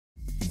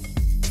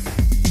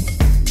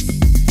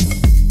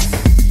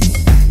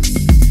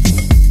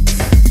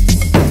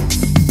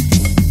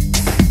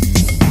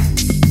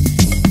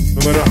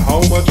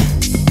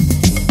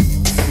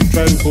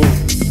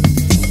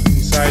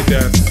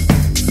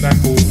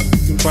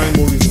find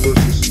more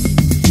universes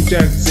which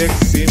are exact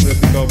same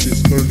replica of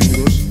this current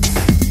universe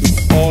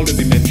with all the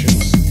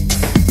dimensions.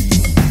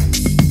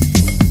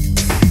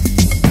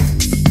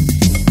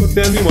 But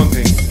tell me one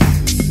thing.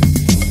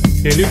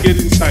 Can you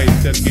get inside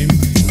that game?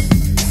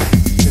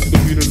 That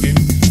computer game?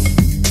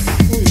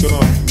 No, you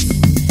cannot.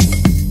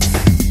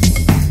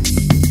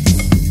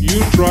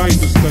 You try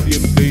to study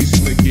a place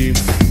in the game,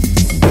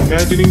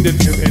 imagining that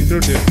you have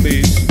entered that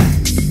place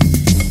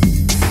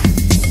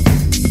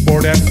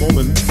for that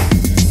moment.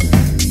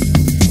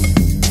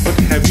 But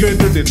have you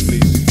entered that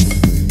place?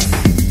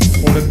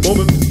 For that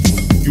moment,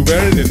 you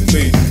were in that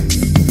place.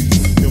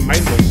 Your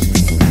mind was.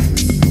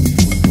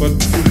 But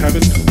you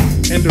haven't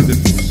entered that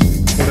place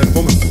for that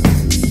moment.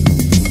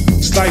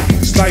 It's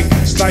like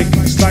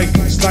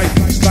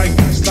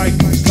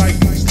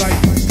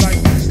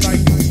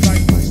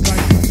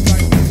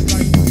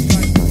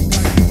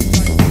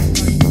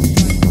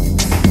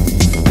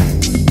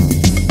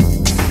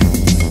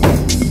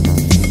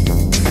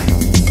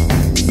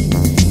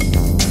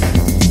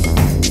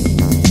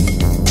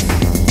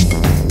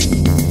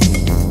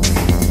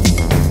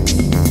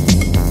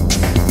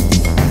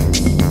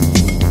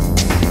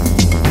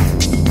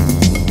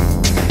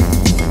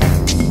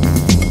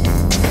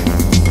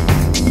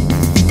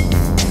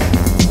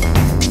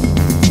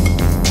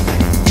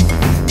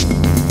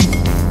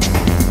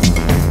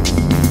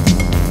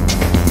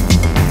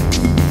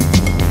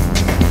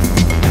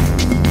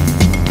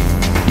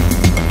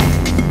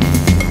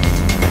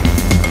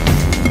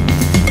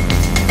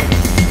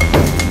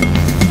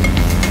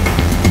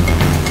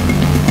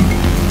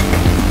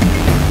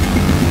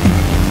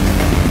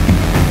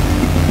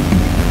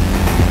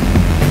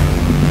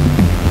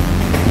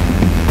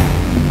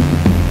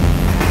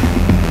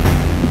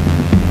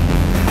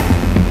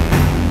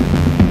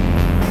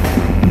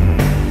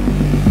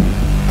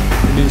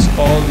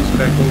all these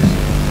black holes,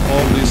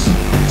 all these,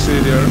 say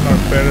there are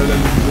parallel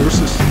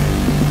universes.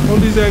 All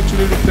these are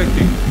actually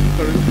reflecting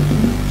current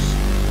universe.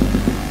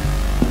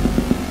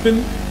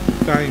 Even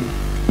time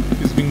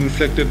is being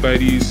reflected by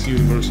these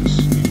universes.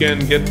 You can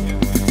get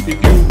if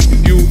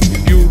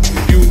you